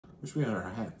Wish we had our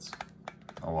hats.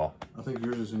 Oh well. I think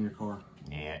yours is in your car.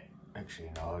 Yeah. Actually,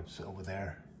 no, it's over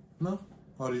there. No?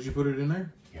 Oh, did you put it in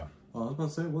there? Yeah. Oh, I was about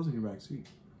to say it was in your back seat.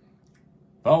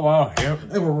 Oh well, here.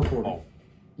 Hey, we're recording. Oh.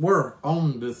 We're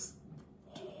on this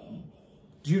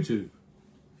YouTube.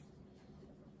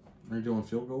 Are you doing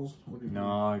field goals? What are you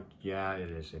No, yeah, it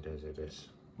is. It is. It is.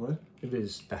 What? It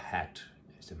is the hat.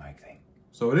 Is the mic thing.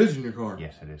 So it is in your car?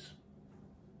 Yes, it is.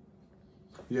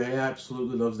 Yeah, he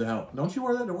absolutely loves the hat. Don't you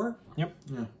wear that to work? Yep.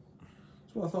 Yeah.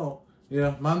 That's what I thought.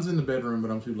 Yeah, mine's in the bedroom, but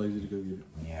I'm too lazy to go get it.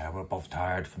 Yeah, we're both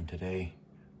tired from today.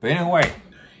 But anyway,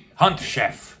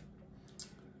 HuntChef.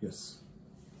 Yes.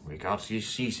 We got these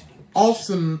seasoning.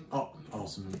 Awesome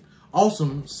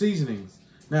seasonings.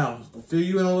 Now, I'll fill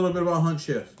you in a little bit about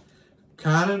HuntChef.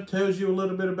 Kind of tells you a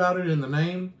little bit about it in the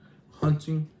name,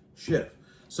 Hunting Chef.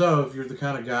 So, if you're the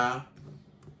kind of guy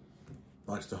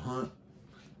likes to hunt,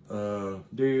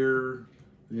 deer,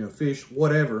 fish,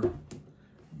 whatever,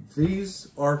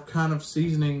 these are kind of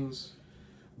seasonings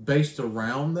based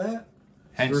around that.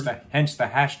 Hence the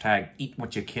hashtag, eat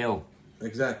what you kill.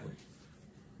 Exactly.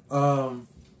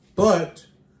 But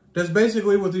that's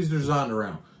basically what these are designed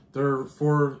around. They're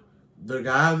for the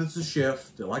guy that's a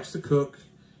chef, that likes to cook,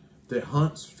 that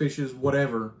hunts, fishes,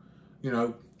 whatever,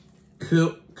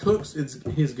 cooks, it's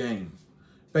his game,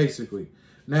 basically.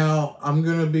 Now, I'm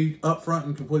going to be upfront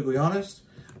and completely honest.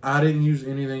 I didn't use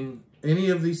any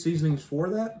of these seasonings for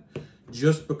that,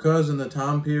 just because in the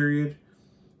time period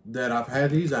that I've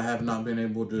had these, I have not been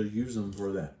able to use them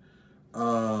for that.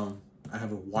 I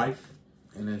have a wife,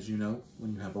 and as you know,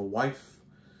 when you have a wife,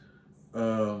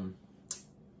 well,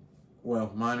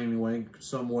 mine anyway,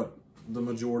 somewhat the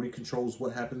majority controls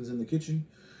what happens in the kitchen,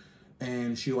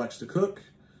 and she likes to cook,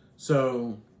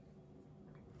 so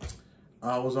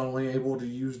I was only able to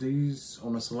use these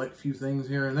on a select few things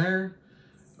here and there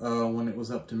when it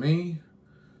was up to me,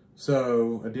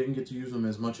 so I didn't get to use them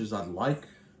as much as I'd like.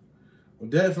 I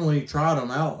definitely tried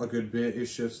them out a good bit.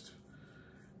 It's just,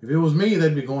 if it was me,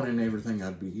 they'd be going in everything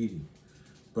I'd be eating.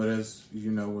 But as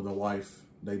you know, with a wife,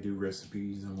 they do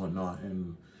recipes and whatnot,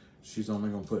 and she's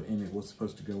only going to put in it what's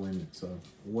supposed to go in it. So,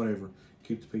 whatever.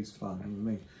 Keep the peace, fine with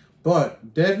me.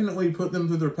 But, definitely put them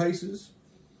through their paces.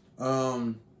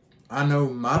 I know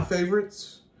my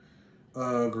favorites.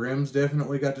 Grimm's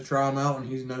definitely got to try them out,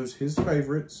 and he knows his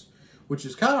favorites, which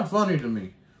is kind of funny to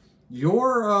me.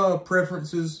 Your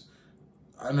preferences,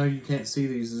 I know you can't see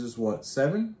these. This is what,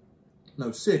 7?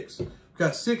 No, 6. We've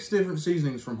got 6 different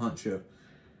seasonings from HuntChef.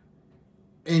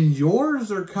 And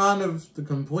yours are kind of the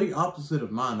complete opposite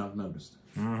of mine, I've noticed.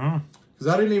 Because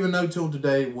I didn't even know till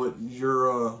today what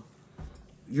your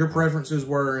preferences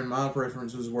were and my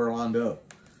preferences were lined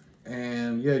up.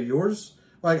 And yeah, yours,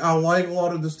 like, I like a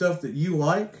lot of the stuff that you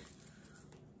like,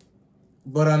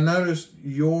 but I noticed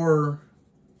your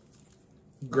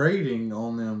grading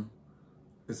on them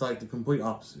is like the complete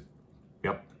opposite.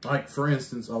 Yep. Like, for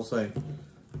instance, I'll say,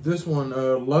 this one,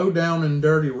 low down and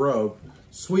dirty rub.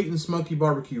 Sweet and smoky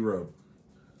barbecue rub,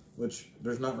 which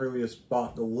there's not really a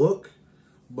spot to look,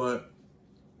 but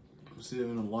see it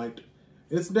in the light.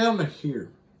 It's down to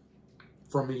here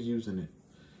from me using it,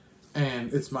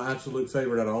 and it's my absolute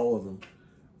favorite out of all of them.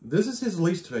 This is his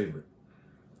least favorite.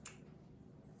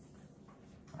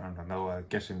 I don't know. I'm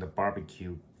guessing the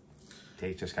barbecue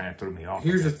taste just kind of threw me off.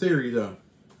 Here's a theory, though.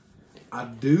 I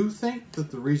do think that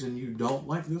the reason you don't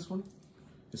like this one,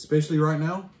 especially right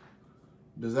now,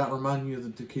 does that remind you of the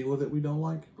tequila that we don't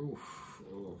like? Oof.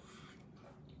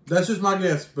 That's just my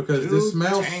guess, because this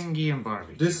smells tangy and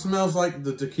barbecue. This smells like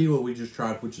the tequila we just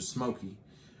tried, which is smoky.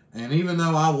 And even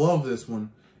though I love this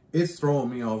one, it's throwing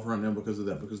me off right now because of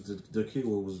that, because the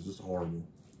tequila was just horrible.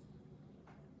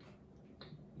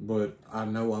 But I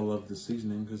know I love this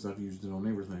seasoning because I've used it on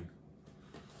everything.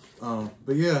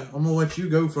 But yeah, I'm gonna let you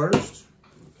go first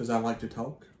because I like to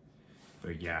talk.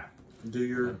 But yeah,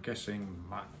 I'm guessing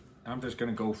I'm just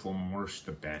gonna go from worst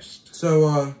to best.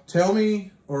 So tell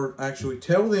me, or actually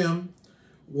tell them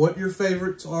what your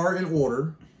favorites are in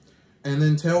order, and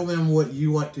then tell them what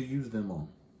you like to use them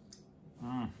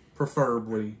on.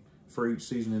 Preferably for each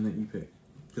seasoning that you pick.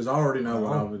 Because I already know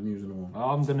what I've been using them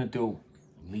on. I'm gonna do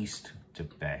least to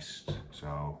best.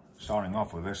 So starting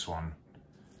off with this one.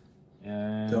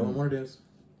 Tell them what it is.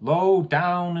 Low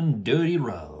down and dirty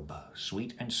rub.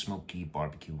 Sweet and smoky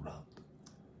barbecue rub.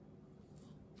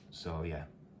 So yeah,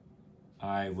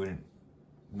 I wouldn't.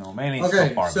 No, mainly.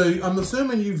 Okay, so I'm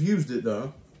assuming you've used it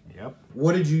though. Yep.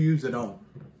 What did you use it on?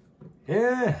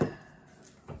 Yeah.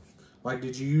 Like,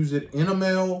 did you use it in a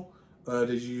meal?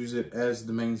 Did you use it as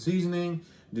the main seasoning?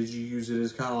 Did you use it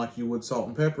as kind of like you would salt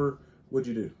and pepper? What'd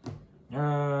you do?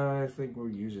 I think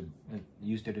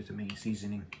used it as the main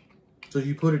seasoning. So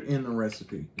you put it in the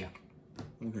recipe? Yeah.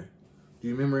 Okay. Do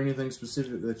you remember anything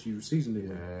specific that you seasoned it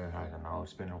in? I don't know.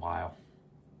 It's been a while.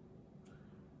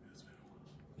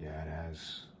 Yeah, it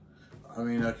has. I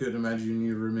mean, I couldn't imagine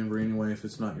you remember anyway if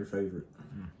it's not your favorite.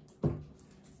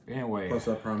 Anyway. Plus,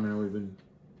 I've primarily been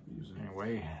using it.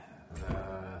 Anyway,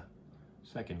 the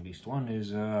second beast one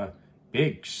is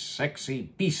Big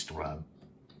Sexy Beast Rub.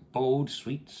 Bold,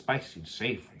 sweet, spicy,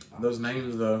 savory. Those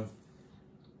names, though.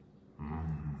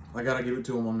 I gotta give it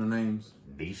to them on the names.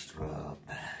 Beast Rub.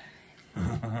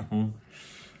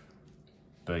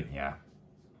 But yeah.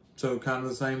 So kind of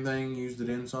the same thing, used it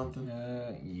in something?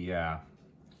 Yeah.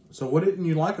 So what didn't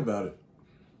you like about it?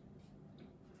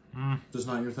 Just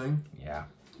not your thing? Yeah.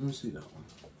 Let me see that one.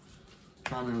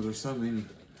 I remember there's so many.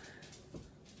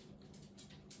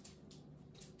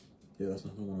 Yeah, that's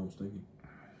not the one I was thinking.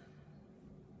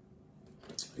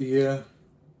 Yeah.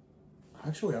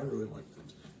 Actually, I really like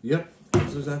it. Yep,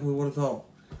 that's exactly what I thought.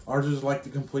 Ours is like the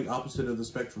complete opposite of the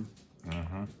spectrum.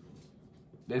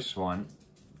 This one,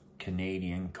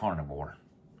 Canadian Carnivore.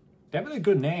 Definitely a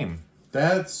good name.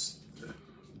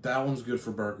 That one's good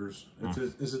for burgers.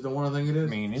 Is it the one I think it is?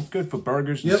 I mean, it's good for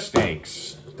burgers and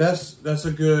steaks. That's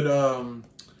a good,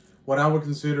 what I would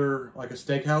consider like a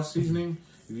steakhouse seasoning.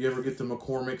 If you ever get the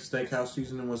McCormick steakhouse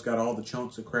seasoning, what's got all the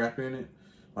chunks of crap in it,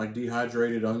 like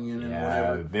dehydrated onion and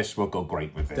whatever. This will go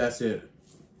great with it. That's it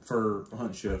for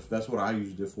HuntChef. That's what I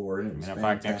used it for, and it was in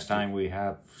fact, next time we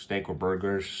have steak or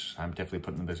burgers, I'm definitely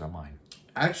putting this on mine.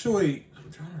 Actually,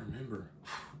 I'm trying to remember,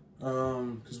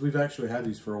 because we've actually had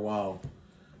these for a while.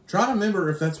 Trying to remember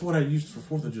if that's what I used for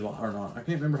 4th of July or not. I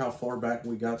can't remember how far back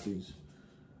we got these.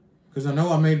 Because I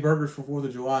know I made burgers for 4th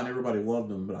of July and everybody loved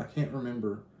them, but I can't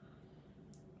remember.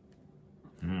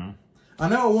 I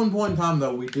know at one point in time,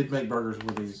 though, we did make burgers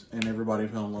with these and everybody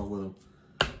fell in love with them.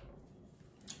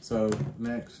 So,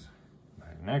 next.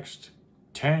 Next,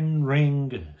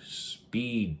 10-ring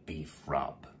speed beef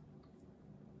rub.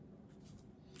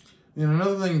 And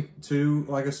another thing, too,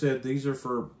 like I said, these are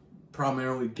for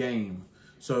primarily game.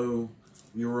 So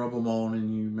you rub them on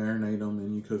and you marinate them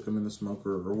and you cook them in the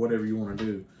smoker or whatever you want to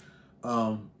do.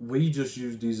 We just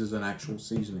use these as an actual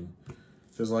seasoning.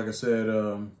 Because like I said,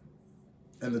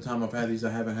 in the time I've had these,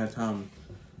 I haven't had time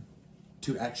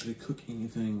to actually cook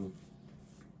anything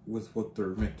with what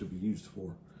they're meant to be used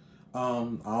for.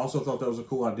 I also thought that was a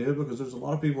cool idea because there's a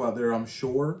lot of people out there, I'm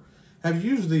sure, have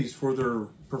used these for their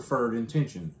preferred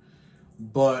intention.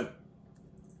 But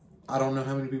I don't know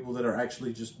how many people that are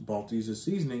actually just bought these as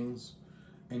seasonings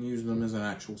and use them as an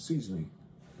actual seasoning.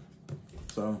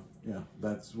 So, yeah,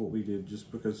 that's what we did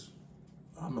just because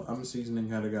I'm a seasoning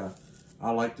kind of guy.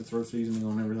 I like to throw seasoning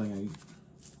on everything I eat.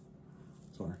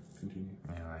 Sorry, continue.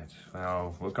 All right,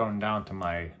 well, we're going down to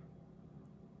my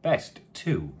best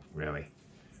two, really.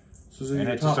 So these are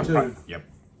your top two? Yep.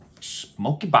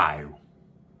 Smokey Bayou.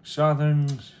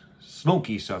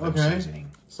 Smoky Southern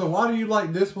seasoning. So why do you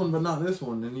like this one but not this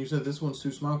one? And you said this one's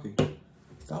too smoky.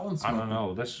 That one's smoky. I don't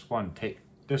know. This one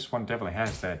definitely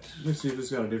has that. Let's see if it's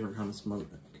got a different kind of smoke.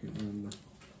 I can't remember.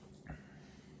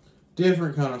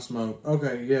 Different kind of smoke.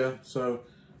 Okay, yeah. So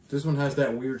this one has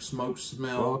that weird smoke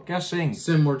smell. Well, guessing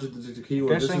similar to the tequila.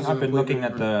 Guessing I've been looking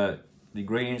at the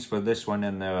ingredients for this one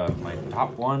and my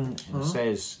top one, and it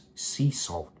says sea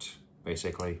salt,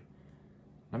 basically.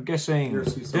 I'm guessing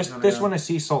this one is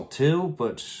sea salt too,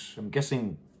 but I'm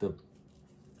guessing I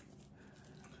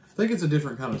think it's a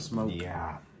different kind of smoke.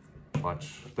 Yeah, but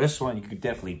this one you could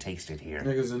definitely taste it here.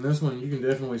 Yeah, because in this one you can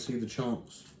definitely see the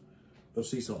chunks of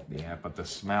sea salt. Yeah, but the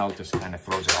smell just kind of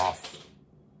throws it off.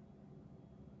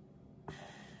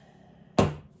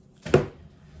 But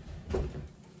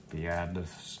yeah, the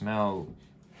smell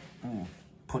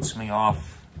puts me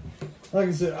off. Like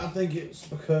I said, I think it's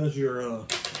because you're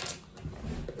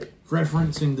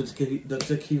referencing the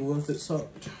tequila that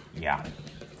sucked. Yeah.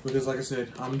 Because like I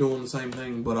said, I'm doing the same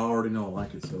thing, but I already know I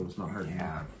like it, so it's not hurting me.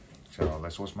 Yeah. So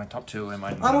this was my top two and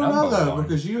my I don't know though,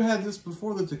 because you had this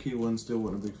before the tequila and still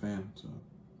wasn't a big fan. So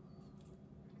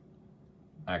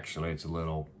actually, it's a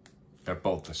little. They're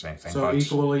both the same thing. So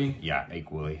equally. Yeah,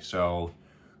 equally. So,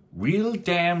 Real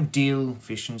Damn Deal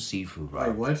Fish and Seafood Rub.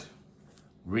 Wait, what?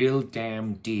 Real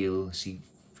Damn Deal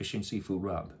Fish and Seafood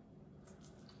Rub.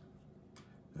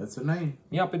 That's a name.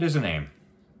 Yep, it is a name.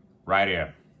 Right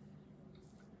here.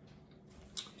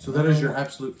 So that is your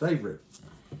absolute favorite.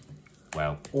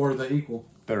 Well, or the equal.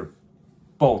 They're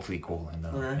both equal in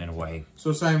a way.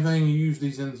 So same thing. You use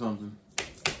these in something.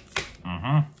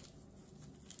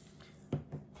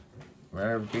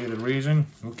 Whatever be the reason,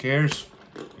 who cares?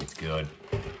 It's good.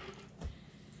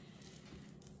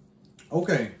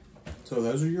 Okay, so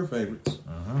those are your favorites.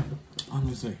 Let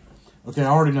me see. Okay, I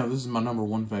already know this is my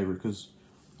 #1 favorite because,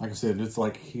 like I said, it's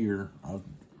like here.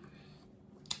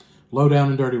 Low down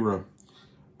and dirty rub.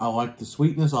 I like the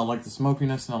sweetness, I like the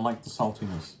smokiness, and I like the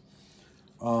saltiness.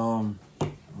 I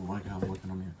like how I'm looking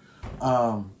on here.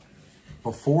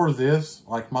 Before this,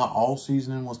 like my all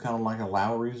seasoning was kind of like a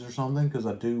Lowry's or something because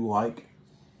I do like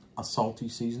a salty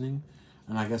seasoning.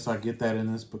 And I guess I get that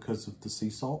in this because of the sea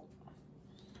salt.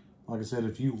 Like I said,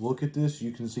 if you look at this,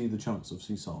 you can see the chunks of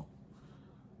sea salt.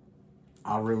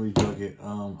 I really dug it.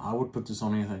 I would put this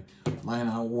on anything. Man,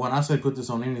 when I say put this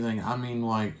on anything, I mean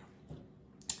like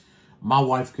my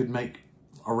wife could make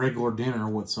a regular dinner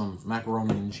with some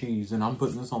macaroni and cheese, and I'm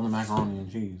putting this on the macaroni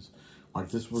and cheese. Like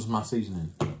this was my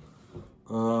seasoning.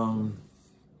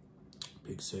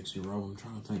 Big sexy rub, I'm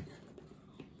trying to think.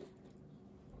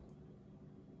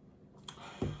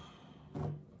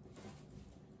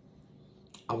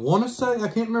 I want to say, I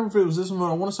can't remember if it was this one, but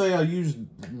I want to say I used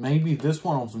maybe this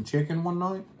one on some chicken one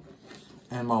night.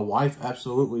 And my wife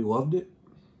absolutely loved it.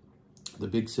 The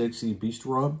Big Sexy Beast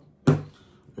Rub.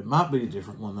 It might be a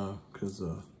different one though, because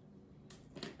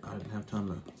I didn't have time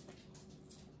to.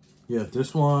 Yeah,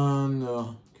 this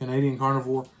one, Canadian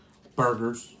Carnivore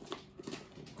Burgers.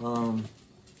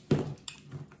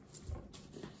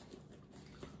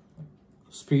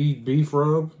 Speed Beef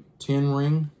Rub, 10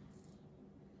 ring.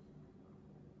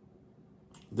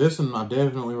 This one I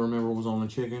definitely remember was on the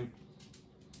chicken.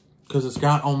 Because it's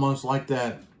got almost like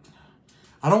that,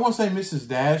 I don't want to say Mrs.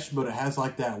 Dash, but it has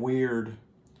like that weird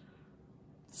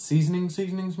seasoning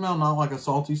smell. Not like a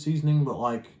salty seasoning, but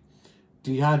like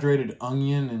dehydrated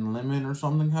onion and lemon or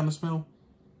something kind of smell.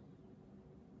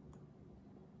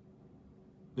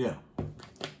 Yeah.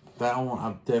 That one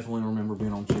I definitely remember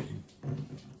being on chicken.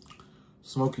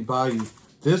 Smokey Bayou.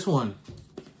 This one,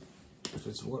 if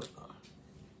it's what...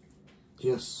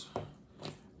 Yes,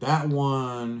 that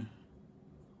one,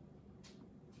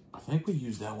 I think we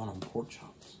used that one on pork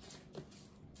chops.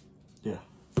 Yeah,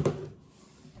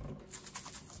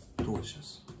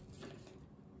 delicious.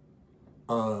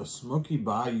 Smokey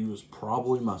Bayou is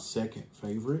probably my second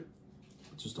favorite,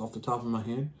 just off the top of my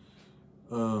head.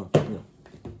 Yeah.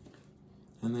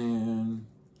 And then,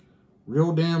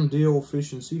 Real Damn Deal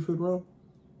Fish and Seafood Roll.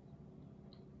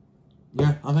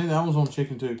 Yeah, I think that was on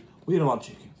chicken too. We had a lot of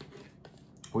chicken.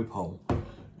 We poll.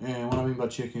 And what I mean by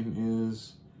chicken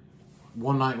is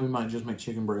one night we might just make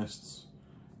chicken breasts.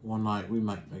 One night we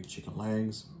might make chicken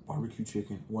legs, barbecue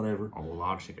chicken, whatever. A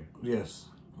lot of chicken. Yes.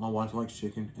 My wife likes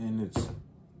chicken and it's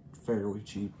fairly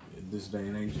cheap at this day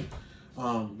and age.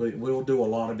 But we'll do a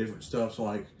lot of different stuff. So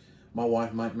like my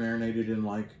wife might marinate it in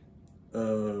like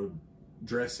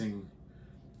dressing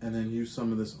and then use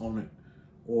some of this on it.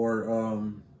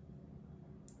 Or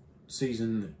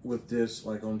season with this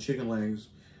like on chicken legs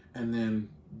and then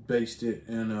baste it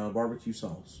in barbecue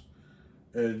sauce.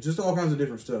 Just all kinds of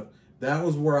different stuff. That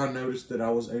was where I noticed that I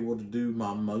was able to do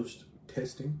my most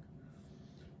testing,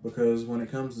 because when it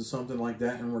comes to something like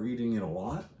that and we're eating it a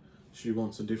lot, she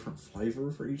wants a different flavor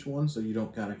for each one so you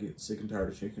don't kind of get sick and tired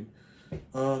of chicken.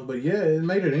 But yeah, it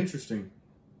made it interesting.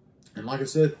 And like I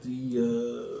said,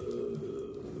 the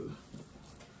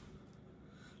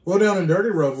Low Down and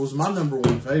Dirty Rub was my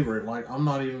 #1 favorite. Like, I'm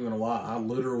not even going to lie. I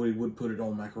literally would put it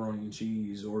on macaroni and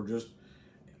cheese or just...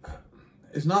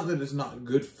 It's not that it's not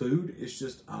good food. It's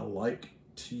just I like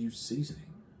to use seasoning.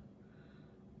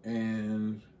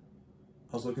 And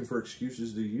I was looking for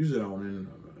excuses to use it on. And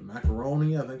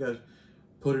macaroni, I think I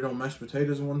put it on mashed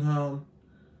potatoes one time.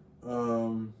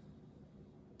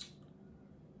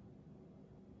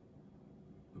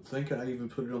 I think I even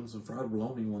put it on some fried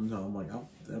bologna one time. Like, I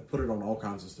put it on all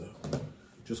kinds of stuff.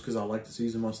 Just because I like to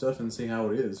season my stuff and see how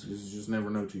it is. You just never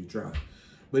know till you try.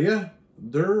 But yeah,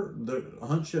 the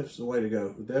HuntChef's the way to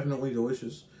go. Definitely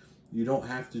delicious. You don't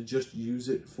have to just use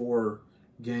it for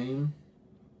game.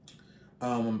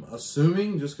 I'm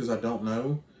assuming, just because I don't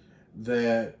know,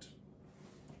 that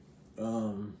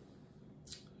you're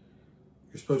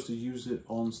supposed to use it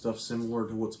on stuff similar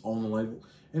to what's on the label.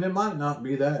 And it might not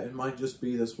be that. It might just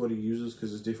be that's what he uses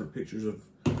because it's different pictures of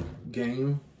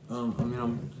game. I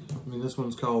mean, this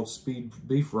one's called Speed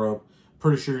Beef Rub.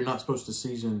 Pretty sure you're not supposed to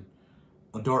season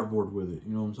a dartboard with it.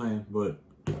 You know what I'm saying? But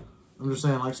I'm just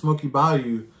saying, like Smokey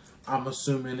Bayou, I'm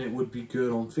assuming it would be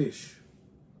good on fish.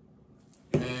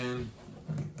 And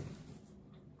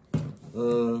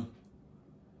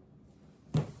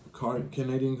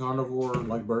Canadian Carnivore,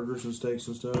 like burgers and steaks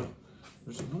and stuff.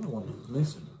 There's another one I'm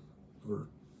missing. Or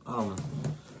I don't know.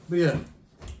 But yeah,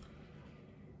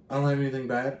 I don't have anything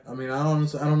bad. I mean, I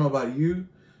don't know about you,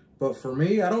 but for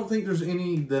me, I don't think there's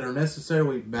any that are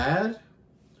necessarily bad.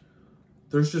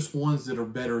 There's just ones that are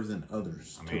better than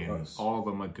others to us. All of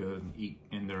them are good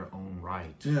in their own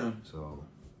right. Yeah. So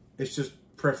it's just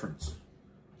preference.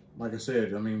 Like I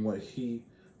said, I mean, what he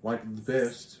liked the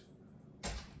best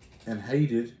and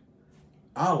hated,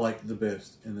 I liked the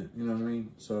best in it. You know what I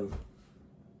mean? So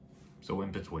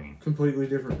in between. Completely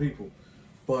different people.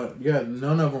 But yeah,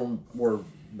 none of them were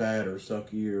bad or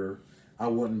sucky or I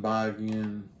wouldn't buy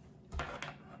again.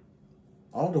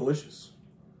 All delicious.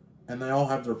 And they all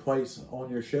have their place on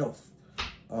your shelf.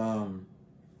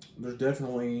 There's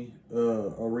definitely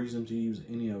a reason to use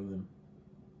any of them.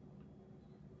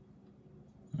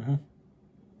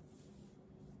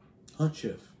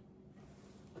 HuntChef.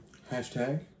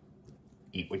 Hashtag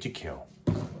eat what you kill.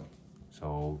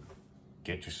 So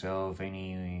get yourself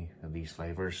any of these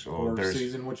flavors, or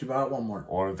season what you buy at Walmart.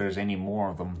 Or if there's any more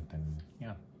of them, then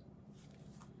yeah.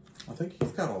 I think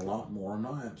he's got a lot more. I'm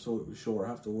not absolutely sure. I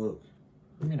have to look.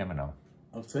 You never know.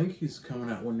 I think he's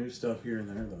coming out with new stuff here and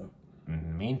there, though. In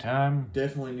the meantime,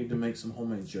 definitely need to make some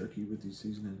homemade jerky with these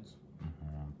seasonings.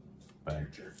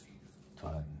 But jerky.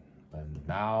 But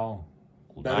now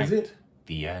that is it.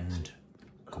 The end.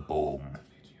 Kaboom.